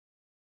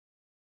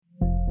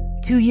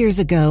2 years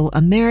ago,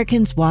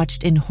 Americans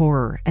watched in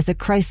horror as a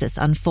crisis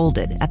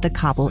unfolded at the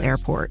Kabul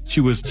airport.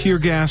 She was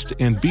tear-gassed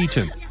and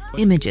beaten.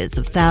 Images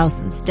of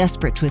thousands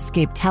desperate to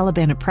escape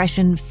Taliban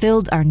oppression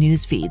filled our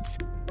news feeds.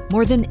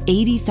 More than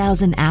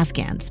 80,000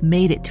 Afghans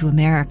made it to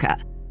America.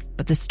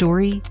 But the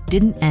story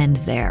didn't end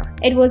there.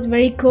 It was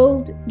very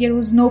cold. There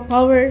was no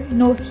power,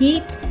 no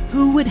heat.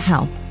 Who would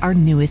help our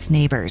newest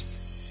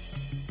neighbors?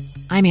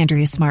 I'm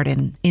Andrea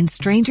Smartin. In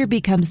Stranger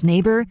Becomes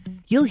Neighbor,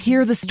 you'll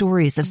hear the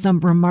stories of some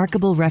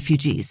remarkable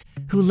refugees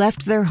who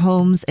left their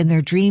homes and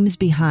their dreams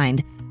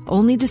behind,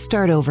 only to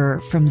start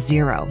over from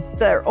zero.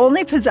 Their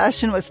only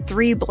possession was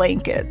 3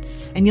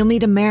 blankets. And you'll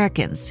meet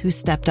Americans who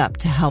stepped up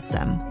to help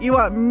them. You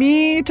want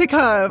me to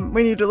come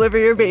when you deliver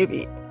your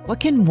baby. What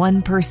can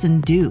one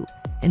person do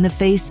in the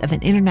face of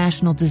an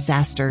international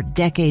disaster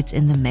decades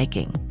in the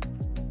making?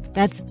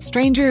 That's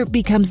Stranger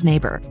Becomes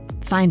Neighbor.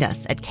 Find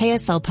us at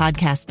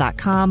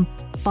kslpodcast.com.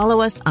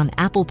 Follow us on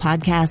Apple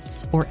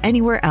Podcasts or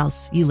anywhere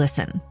else you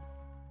listen.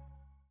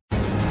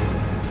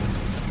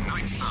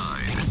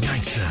 Nightside.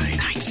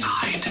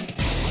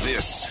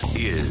 This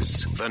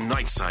is the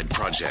Nightside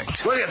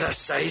Project. Look at the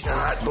size of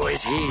that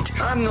boy's head.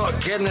 I'm not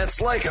kidding.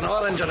 It's like an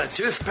orange on a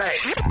toothpick.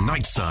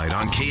 Nightside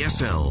on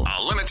KSL.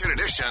 A limited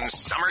edition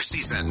summer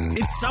season.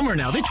 It's summer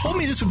now. They told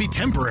me this would be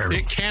temporary.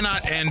 It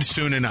cannot end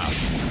soon enough.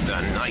 The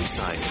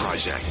Nightside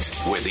Project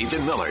with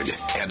Ethan Millard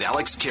and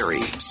Alex Carey.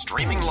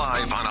 Streaming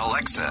live on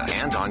Alexa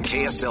and on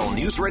KSL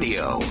News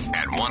Radio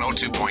at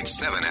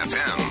 102.7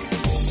 FM.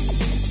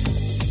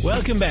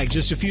 Welcome back.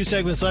 Just a few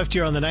segments left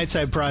here on the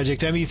Nightside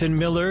Project. I'm Ethan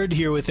Millard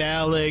here with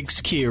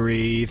Alex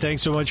Carey.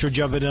 Thanks so much for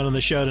jumping in on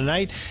the show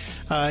tonight.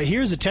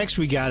 Here's a text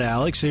we got,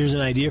 Alex. Here's an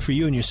idea for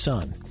you and your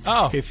son.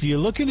 Oh. If you're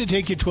looking to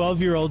take your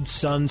 12-year-old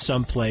son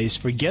someplace,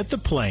 forget the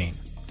plane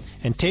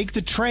and take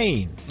the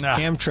train,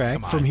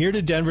 Amtrak, from here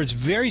to Denver. It's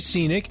very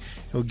scenic.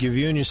 It will give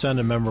you and your son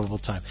a memorable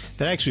time.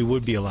 That actually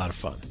would be a lot of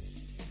fun.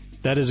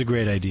 That is a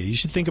great idea. You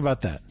should think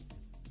about that.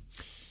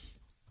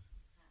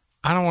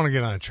 I don't want to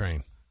get on a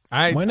train.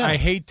 Why not? I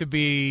hate to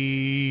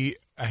be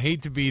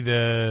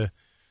the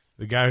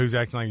guy who's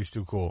acting like he's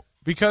too cool,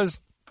 because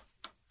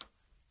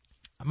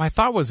my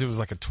thought was it was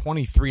like a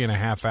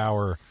 23.5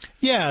 hour.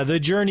 Yeah, the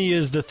journey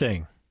is the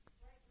thing.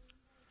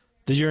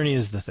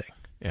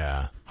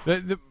 Yeah,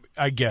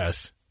 I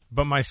guess.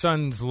 But my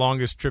son's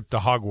longest trip to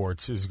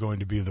Hogwarts is going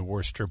to be the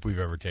worst trip we've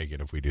ever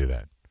taken if we do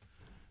that.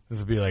 This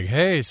will be like,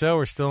 hey, so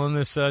we're still in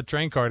this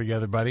train car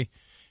together, buddy.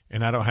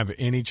 And I don't have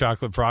any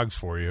chocolate frogs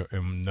for you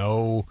and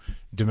no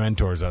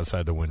Dementors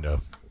outside the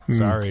window.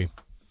 Sorry.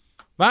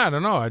 I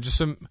don't know.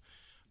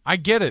 I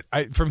get it.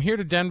 From here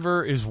to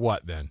Denver is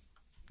what then?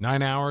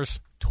 9 hours?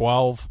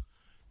 12?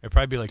 It'd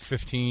probably be like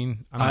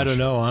 15. I don't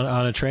know.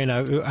 On a train,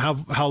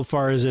 how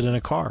far is it in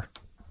a car?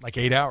 Like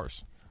 8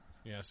 hours.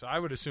 Yeah, so I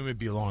would assume it'd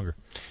be longer.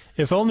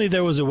 If only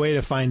there was a way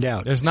to find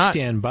out. There's not.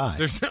 Stand by.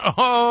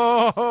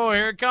 Oh,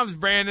 here it comes,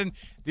 Brandon.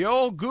 The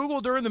old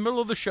Google during the middle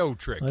of the show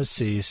trick. Let's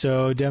see.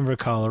 So Denver,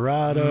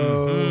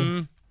 Colorado.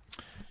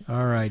 Mm-hmm.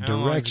 All right,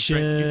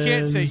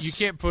 directions. You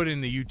can't put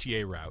in the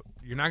UTA route.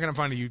 You're not going to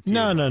find a UTA.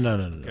 No.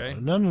 Okay?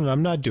 No.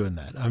 I'm not doing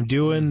that. I'm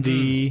doing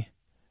the.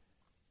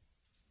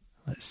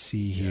 Let's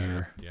see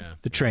here. Yeah.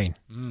 The train.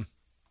 Mm.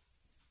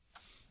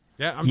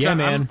 Yeah,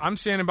 man. I'm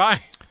standing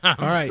by. I'm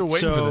All right, still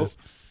waiting for this.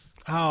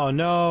 Oh,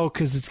 no,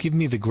 because it's giving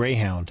me the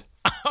Greyhound.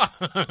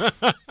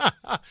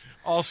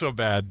 Also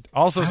bad.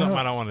 Also something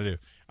I don't want to do.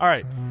 All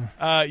right.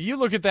 You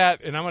look at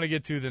that, and I'm going to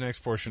get to the next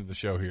portion of the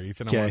show here.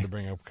 Ethan, I wanted to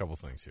bring up a couple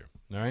things here.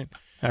 All right?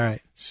 All right.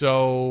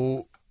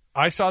 So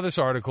I saw this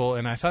article,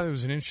 and I thought it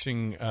was an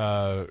interesting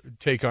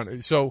take on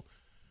it. So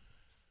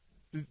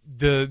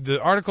the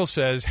article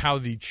says how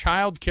the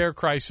child care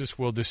crisis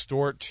will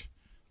distort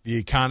the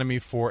economy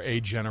for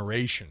a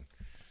generation.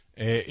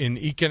 An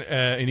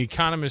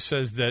economist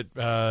says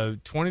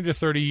that 20 to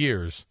 30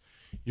 years,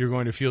 you're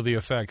going to feel the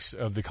effects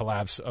of the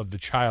collapse of the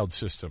child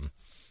system.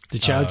 The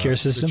child care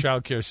system? The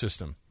child care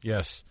system,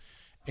 yes.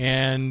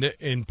 And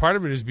part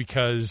of it is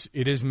because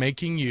it is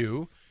making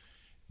you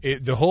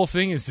the whole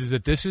thing is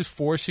that this is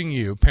forcing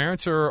you.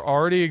 Parents are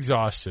already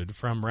exhausted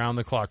from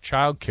round-the-clock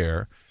child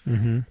care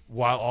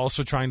while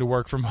also trying to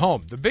work from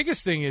home. The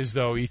biggest thing is,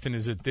 though, Ethan,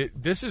 is that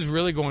this is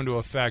really going to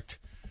affect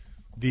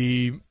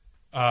the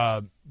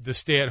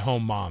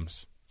stay-at-home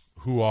moms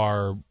who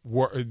are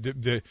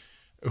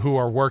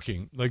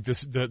working, like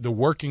the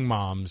working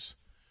moms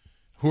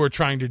who are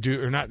trying to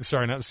do, not the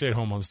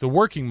stay-at-home moms, the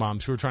working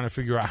moms who are trying to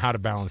figure out how to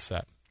balance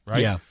that,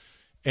 right? Yeah.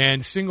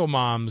 And single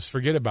moms,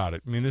 forget about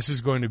it. I mean, this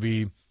is going to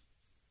be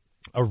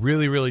a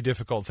really, really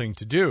difficult thing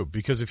to do,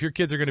 because if your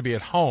kids are going to be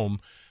at home,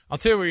 I'll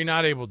tell you what you're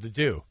not able to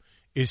do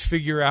is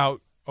figure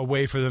out a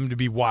way for them to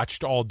be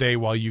watched all day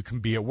while you can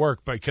be at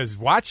work, because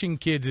watching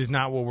kids is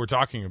not what we're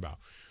talking about.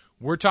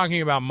 We're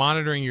talking about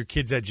monitoring your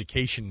kids'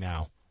 education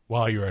now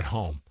while you're at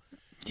home,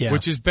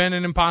 which has been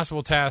an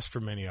impossible task for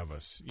many of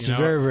us. It's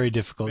very, very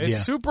difficult.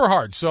 It's super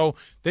hard. So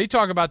they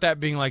talk about that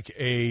being like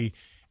a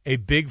a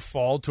big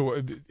fall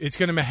to it's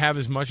going to have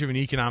as much of an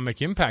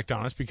economic impact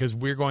on us because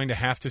we're going to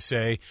have to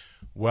say,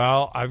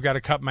 well, I've got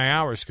to cut my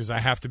hours because I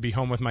have to be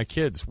home with my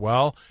kids.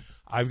 Well,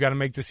 I've got to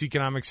make this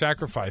economic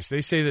sacrifice.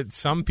 They say that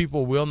some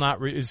people will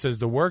not. It says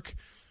the work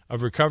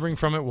of recovering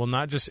from it will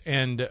not just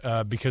end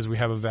because we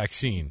have a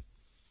vaccine,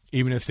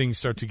 even if things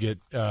start to get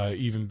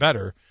even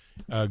better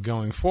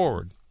going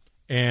forward.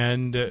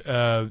 And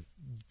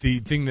the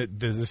thing that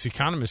this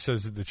economist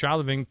says that the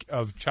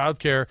child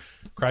care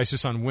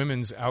crisis on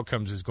women's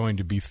outcomes is going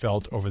to be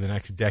felt over the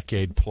next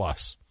decade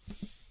plus.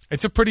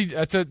 It's a pretty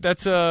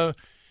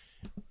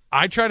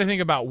I try to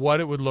think about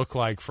what it would look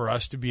like for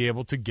us to be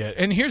able to get.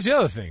 And here's the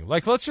other thing.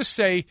 Like, let's just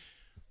say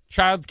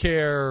child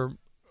care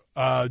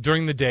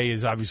during the day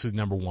is obviously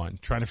number one,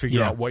 trying to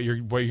figure out what you're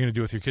going to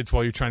do with your kids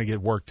while you're trying to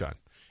get work done.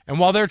 And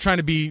while they're trying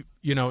to be,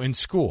 in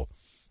school.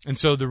 And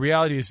so the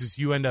reality is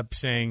you end up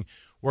saying,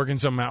 working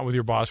something out with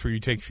your boss where you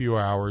take fewer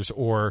hours,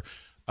 or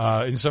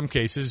in some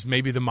cases,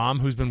 maybe the mom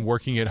who's been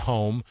working at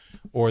home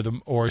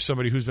or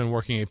somebody who's been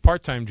working a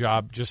part-time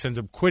job just ends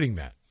up quitting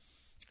that.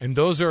 And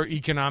those are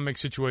economic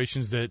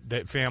situations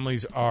that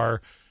families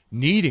are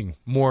needing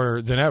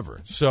more than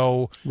ever.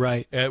 So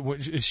right.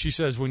 She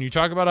says, when you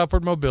talk about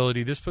upward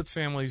mobility, this puts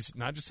families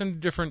not just in a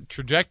different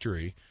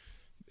trajectory.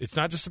 It's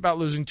not just about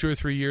losing 2 or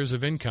 3 years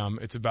of income.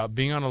 It's about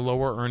being on a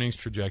lower earnings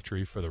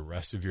trajectory for the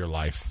rest of your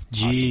life.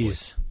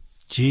 Jeez,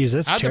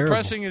 that's how terrible.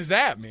 Depressing is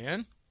that,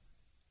 man?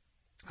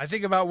 I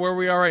think about where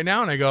we are right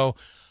now, and I go,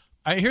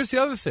 here's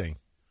the other thing.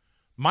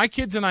 My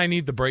kids and I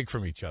need the break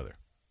from each other,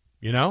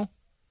 Yeah.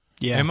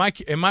 And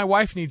my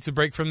wife needs a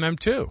break from them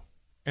too.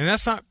 And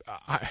that's not.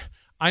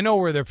 I know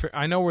where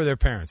they're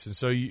parents, and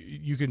so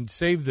you can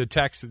save the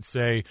text that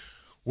say,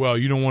 "Well,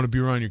 you don't want to be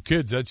around your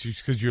kids. That's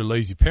just because you're a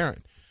lazy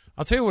parent."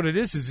 I'll tell you what it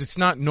is it's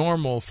not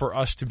normal for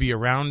us to be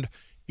around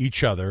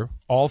each other,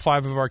 all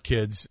 5 of our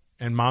kids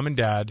and mom and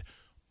dad,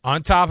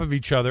 on top of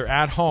each other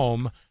at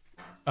home,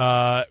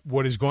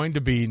 what is going to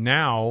be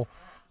now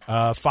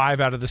 5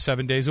 out of the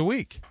 7 days a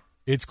week.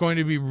 It's going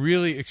to be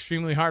really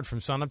extremely hard from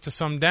sun up to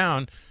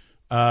sundown,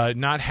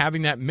 not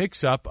having that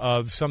mix-up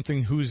of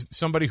somebody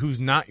who's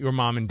not your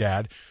mom and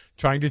dad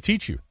trying to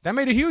teach you. That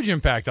made a huge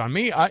impact on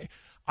me.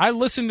 I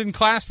listened in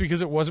class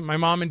because it wasn't my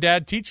mom and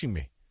dad teaching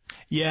me.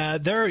 Yeah,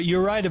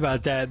 you're right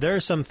about that. There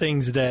are some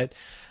things that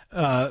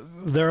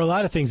there are a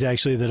lot of things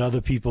actually that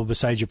other people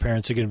besides your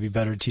parents are going to be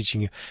better at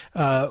teaching you.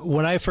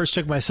 When I first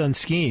took my son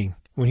skiing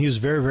when he was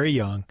very, very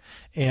young,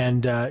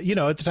 and at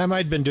the time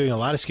I'd been doing a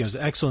lot of skiing. I was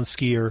an excellent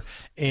skier,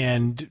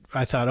 and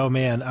I thought, oh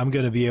man, I'm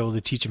going to be able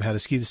to teach him how to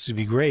ski. This would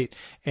be great.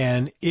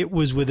 And it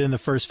was within the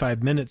first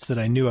 5 minutes that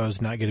I knew I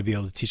was not going to be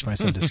able to teach my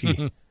son to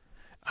ski.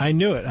 I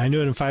knew it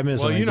in 5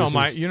 minutes.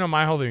 Well,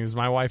 my whole thing is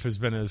my wife has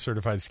been a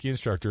certified ski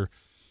instructor.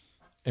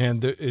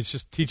 And it's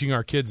just teaching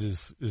our kids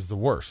is the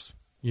worst,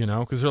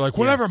 because they're like,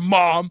 whatever,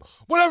 mom.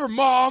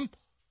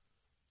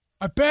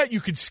 I bet you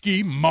could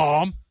ski,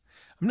 mom.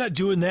 I'm not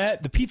doing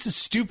that. The pizza's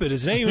stupid.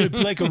 It's not even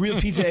like a real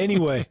pizza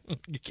anyway.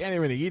 You can't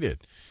even eat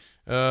it.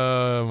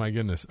 Oh, my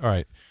goodness. All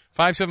right.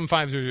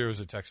 57500 is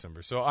a text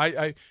number. So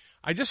I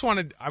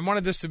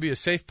wanted this to be a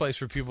safe place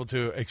for people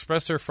to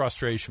express their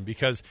frustration,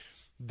 because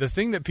the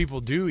thing that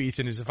people do,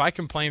 Ethan, is if I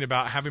complain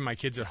about having my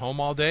kids at home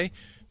all day,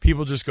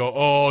 people just go,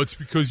 oh, it's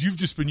because you've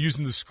just been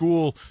using the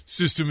school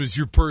system as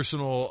your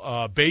personal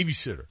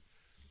babysitter.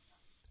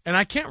 And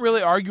I can't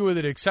really argue with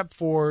it, except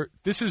for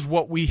this is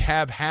what we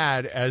have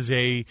had as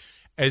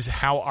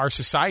how our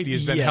society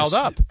has been held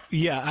up.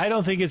 Yeah, I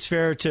don't think it's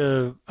fair.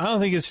 You're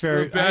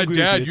a bad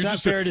dad. It's not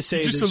fair to say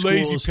you're just a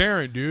lazy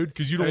parent, dude,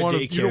 because you don't want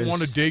a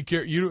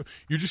daycare. You're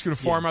just going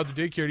to farm out the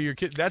daycare to your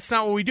kid. That's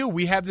not what we do.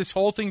 We have this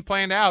whole thing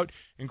planned out,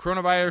 and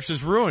coronavirus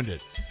has ruined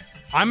it.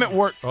 I'm at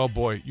work. Oh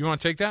boy, you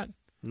want to take that?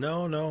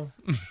 No.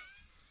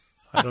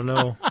 I don't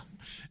know.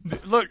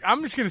 Look,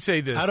 I'm just going to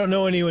say this. I don't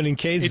know anyone in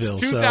Kaysville.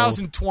 It's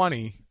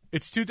 2020. So.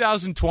 It's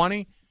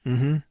 2020.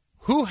 Mm-hmm.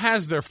 Who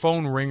has their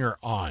phone ringer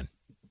on?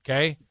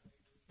 Okay?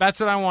 That's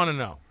what I want to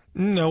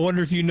know. I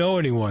wonder if you know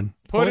anyone.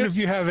 I wonder if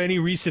you have any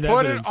recent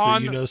evidence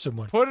that you know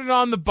someone. Put it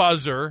on the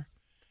buzzer,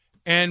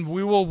 and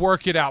we will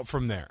work it out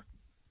from there.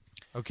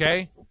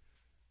 Okay?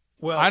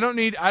 Well, I don't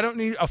need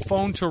a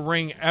phone to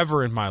ring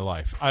ever in my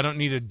life. I don't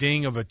need a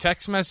ding of a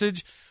text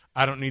message.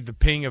 I don't need the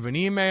ping of an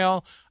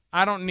email.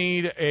 I don't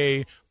need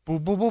a boo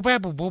boo boo boo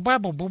boo boo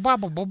boo boo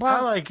boo boo boo.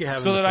 I like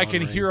having so that I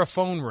can hear a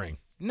phone ring.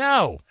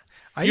 No.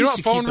 You know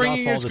what phone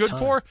ringing is good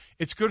for?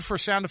 It's good for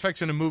sound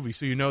effects in a movie,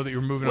 so you know that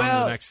you're moving on to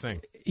the next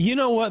thing. You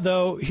know what,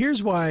 though?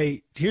 Here's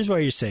why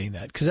you're saying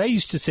that, because I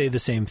used to say the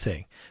same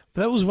thing.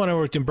 But that was when I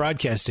worked in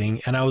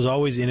broadcasting, and I was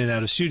always in and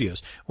out of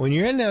studios. When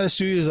you're in and out of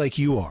studios like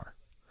you are,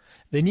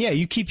 then,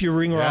 you keep your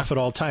ringer off at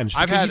all times,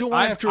 because you don't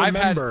want to have to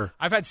remember.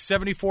 I've had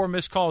 74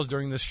 missed calls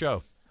during this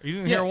show. You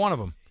didn't hear one of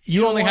them.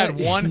 You only had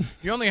one.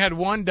 You only had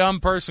one dumb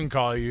person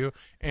call you,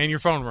 and your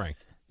phone rang.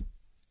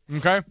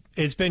 Okay.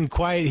 It's been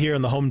quiet here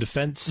in the home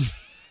defense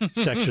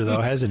sector,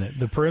 though, hasn't it?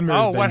 The perimeter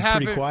has been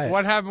pretty quiet.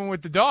 What happened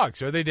with the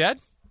dogs? Are they dead?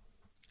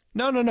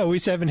 No. We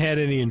just haven't had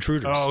any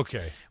intruders. Oh,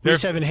 okay. We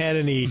just haven't had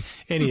any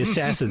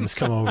assassins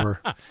come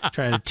over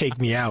trying to take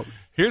me out.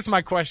 Here's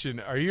my question: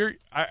 Are your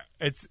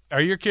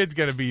kids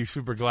going to be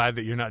super glad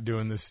that you're not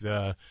doing this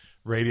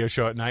radio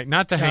show at night?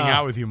 Not to hang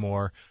out with you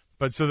more,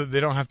 but so that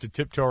they don't have to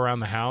tiptoe around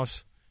the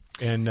house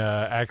and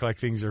act like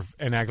things are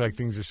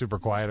super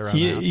quiet around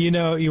the house.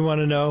 You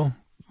want to know?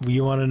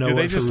 You want to know? Do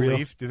they just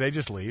leave? Do they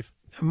just leave?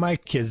 My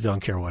kids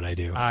don't care what I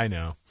do. I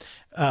know.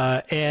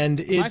 And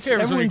my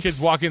favorite is when your kids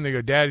walk in, they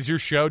go, "Dad, is your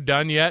show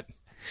done yet?"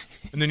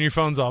 And then your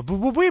phone's all, boop,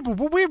 boop, beep, boop,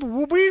 boop, beep,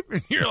 boop, beep.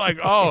 And you're like,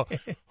 oh,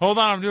 hold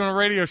on, I'm doing a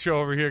radio show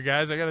over here,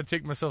 guys. I got to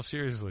take myself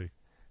seriously.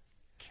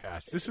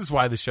 Gosh, this is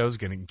why the show's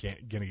going to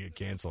get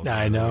canceled.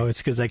 I know. It's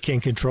because I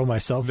can't control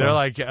myself. They're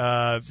like,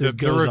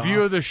 the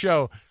review of the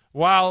show,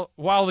 while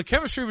the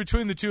chemistry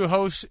between the two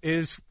hosts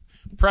is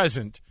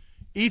present,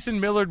 Ethan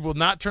Millard will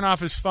not turn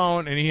off his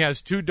phone, and he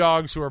has 2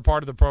 dogs who are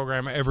part of the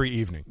program every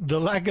evening. The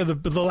lack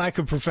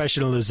of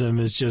professionalism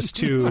is just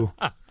too.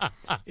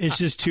 It's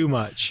just too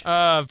much.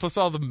 Plus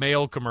all the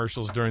mail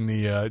commercials during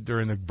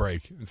the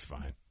break. It's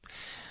fine.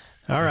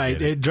 All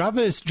right, drop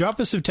us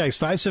some text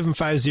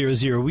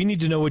 57500. We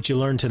need to know what you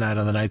learned tonight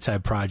on the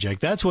Nightside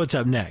Project. That's what's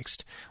up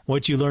next.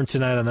 What you learned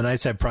tonight on the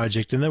Nightside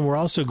Project, and then we're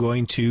also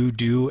going to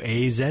do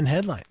a Zen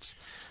Headlines.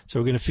 So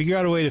we're going to figure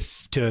out a way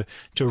to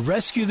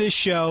rescue this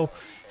show.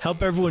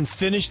 Help everyone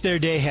finish their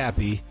day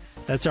happy.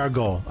 That's our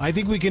goal. I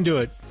think we can do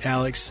it,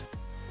 Alex.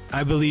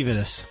 I believe in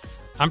us.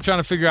 I'm trying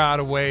to figure out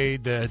a way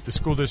that the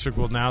school district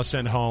will now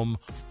send home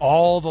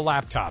all the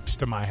laptops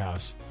to my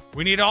house.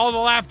 We need all the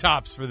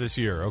laptops for this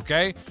year,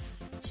 okay?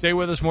 Stay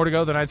with us. More to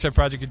go. The Nightside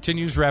Project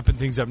continues, wrapping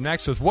things up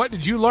next with What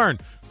Did You Learn?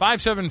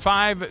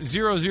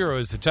 57500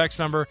 is the text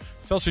number.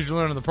 Tell us what you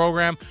learned on the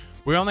program.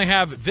 We only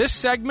have this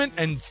segment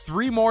and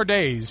 3 more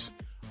days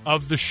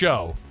of the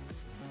show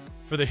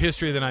for the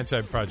history of the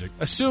Nightside Project,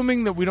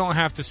 assuming that we don't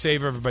have to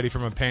save everybody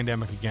from a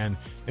pandemic again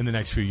in the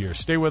next few years.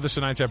 Stay with us.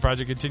 The Nightside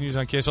Project continues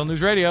on KSL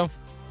News Radio.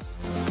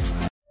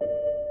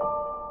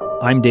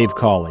 I'm Dave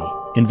Cawley,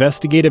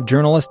 investigative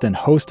journalist and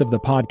host of the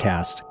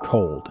podcast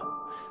Cold.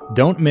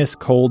 Don't miss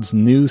Cold's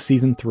new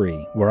Season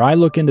 3, where I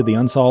look into the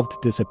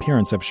unsolved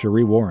disappearance of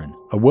Cherie Warren,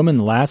 a woman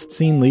last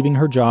seen leaving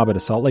her job at a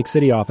Salt Lake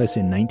City office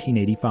in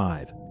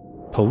 1985.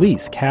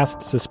 Police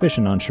cast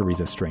suspicion on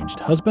Cherie's estranged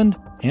husband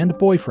and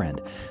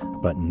boyfriend,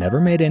 but never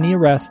made any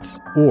arrests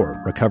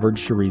or recovered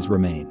Cherie's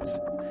remains.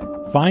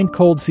 Find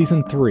Cold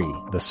Season 3,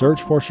 The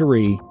Search for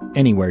Cherie,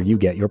 anywhere you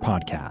get your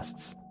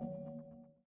podcasts.